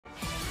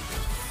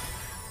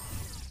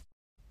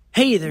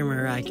Hey there,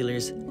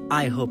 Miraculers!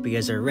 I hope you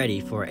guys are ready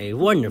for a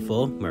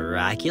wonderful,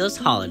 miraculous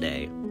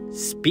holiday.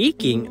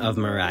 Speaking of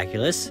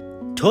miraculous,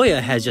 Toya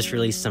has just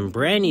released some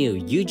brand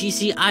new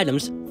UGC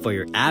items for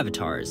your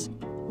avatars.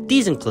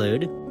 These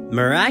include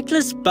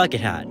Miraculous Bucket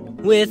Hat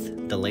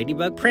with the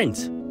Ladybug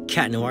print,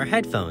 Cat Noir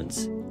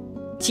headphones,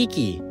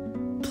 Tiki,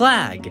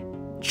 Plag,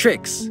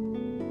 Tricks,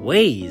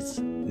 Waze,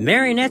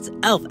 Marionette's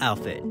elf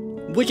outfit,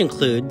 which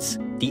includes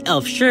the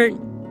elf shirt,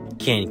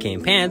 candy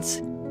cane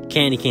pants,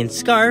 candy cane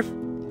scarf,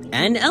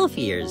 and elf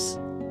ears.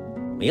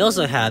 We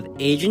also have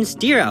Adrian's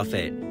deer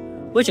outfit,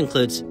 which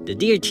includes the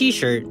deer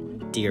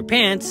t-shirt, deer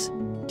pants,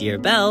 deer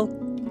bell,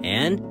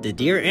 and the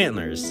deer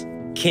antlers,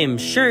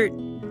 Kim's shirt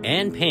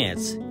and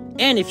pants,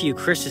 and a few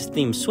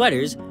Christmas-themed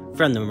sweaters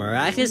from the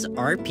Miraculous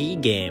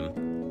RP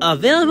game.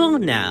 Available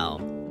now!